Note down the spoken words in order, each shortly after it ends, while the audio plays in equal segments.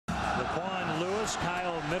Lewis.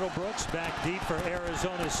 Kyle Middlebrooks back deep for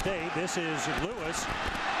Arizona State. This is Lewis.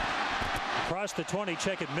 Across the 20,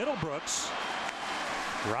 check it, Middlebrooks.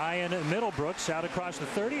 Ryan Middlebrooks out across the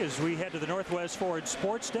 30 as we head to the Northwest Forward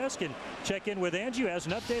Sports Desk and check in with Angie, who has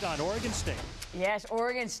an update on Oregon State. Yes,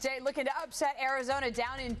 Oregon State looking to upset Arizona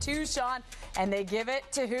down in Tucson, and they give it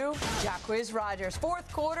to who? Jacquizz Rodgers.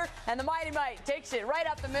 Fourth quarter, and the Mighty Might takes it right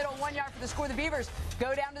up the middle. 1 yard for the score. The Beavers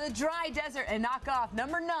go down to the dry desert and knock off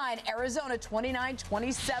number 9, Arizona,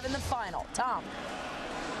 29-27 the final. Tom.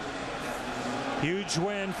 Huge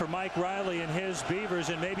win for Mike Riley and his Beavers,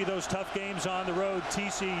 and maybe those tough games on the road,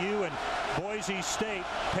 TCU and Boise State,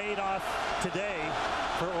 paid off today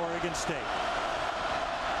for Oregon State.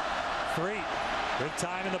 Threet with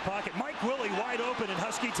time in the pocket. Mike Willie wide open in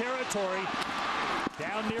Husky territory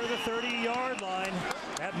down near the 30-yard line.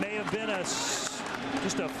 That may have been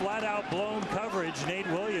just a flat-out blown coverage. Nate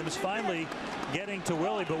Williams finally getting to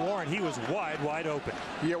Willie, but Warren, he was wide open.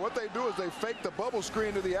 Yeah, what they do is they fake the bubble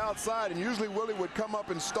screen to the outside, and usually Willie would come up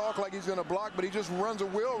and stalk like he's going to block, but he just runs a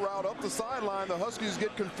wheel route up the sideline. The Huskies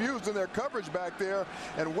get confused in their coverage back there,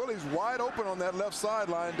 and Willie's wide open on that left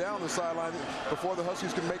sideline, down the sideline, before the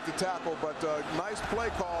Huskies can make the tackle. But nice play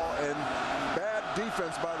call and bad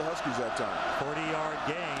defense by the Huskies that time. 40-yard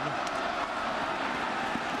gain.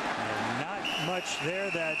 Much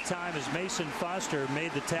there that time as Mason Foster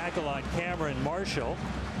made the tackle on Cameron Marshall.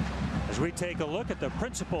 As we take a look at the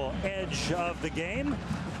principal edge of the game.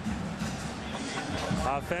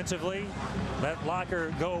 Offensively, let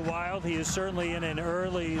Locker go wild. He is certainly in an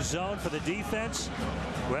early zone for the defense.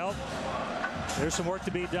 Well, there's some work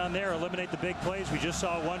to be done there. Eliminate the big plays. We just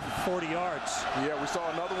saw one for 40 yards. Yeah, we saw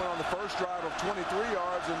another one on the first drive of 23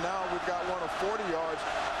 yards, and now we've got one of 40 yards.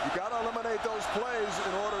 You got to eliminate those plays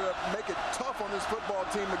in order to make it tough on this football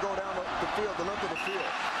team to go down the field, the length of the field.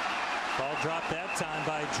 Ball dropped that time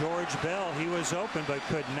by George Bell. He was open but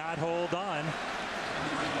could not hold on.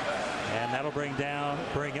 And that'll bring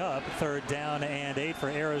up 3rd down and 8 for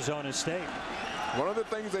Arizona State. One of the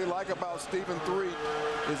things they like about Stephen Threet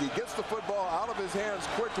is he gets the football out of his hands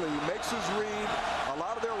quickly. He makes his read. A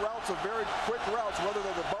lot of their routes are very quick routes, whether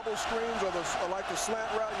they're the bubble screens or like the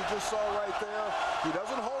slant route you just saw right there. He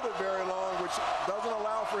doesn't hold it very long, which doesn't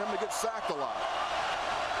allow for him to get sacked a lot.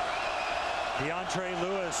 DeAndre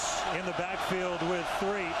Lewis in the backfield with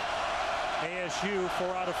Threet. ASU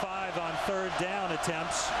 4 out of 5 on 3rd down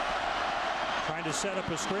attempts. Trying to set up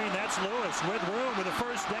a screen. That's Lewis with room with a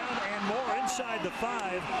 1st down and more inside the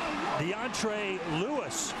 5. DeAndre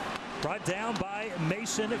Lewis brought down by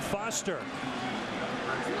Mason Foster.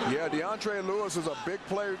 Yeah, DeAndre Lewis is a big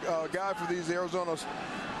play guy for these Arizona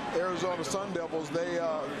Sun Devils. They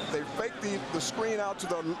fake the screen out to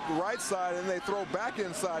the right side, and they throw back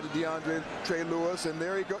inside to DeAndre Lewis, and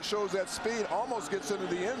there he shows that speed, almost gets into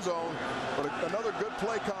the end zone. But another good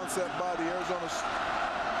play concept by the Arizona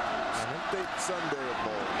State Sun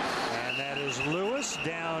Devils. And that is Lewis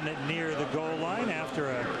down near the goal line after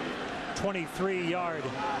a 23-yard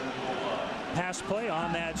pass play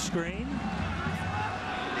on that screen.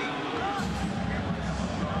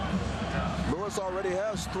 Lewis already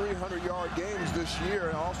has 300-yard games this year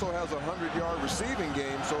and also has a 100-yard receiving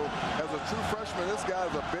game. So as a true freshman, this guy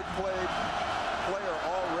is a big player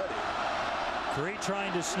already. Threet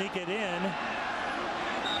trying to sneak it in.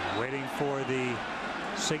 Waiting for the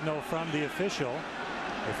signal from the official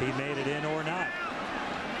if he made it in or not.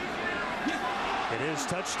 It is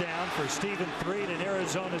touchdown for Stephen Threet in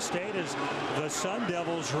Arizona State as the Sun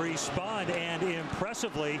Devils respond, and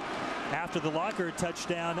impressively after the Locker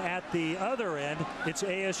touchdown at the other end, it's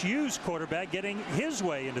ASU's quarterback getting his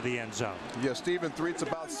way into the end zone. Yeah, Stephen Threet's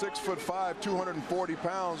about 6'5", 240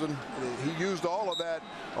 pounds, and he used all of that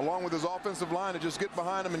along with his offensive line to just get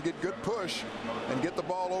behind him and get good push and get the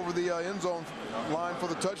ball over the end zone line for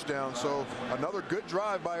the touchdown. So another good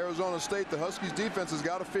drive by Arizona State. The Huskies defense has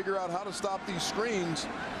got to figure out how to stop these screens,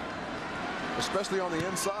 especially on the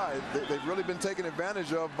inside. They've really been taken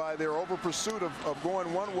advantage of by their over pursuit of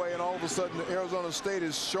going one way, and all of a sudden Arizona State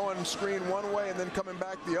is showing screen one way and then coming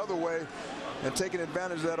back the other way and taking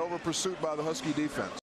advantage of that over pursuit by the Husky defense.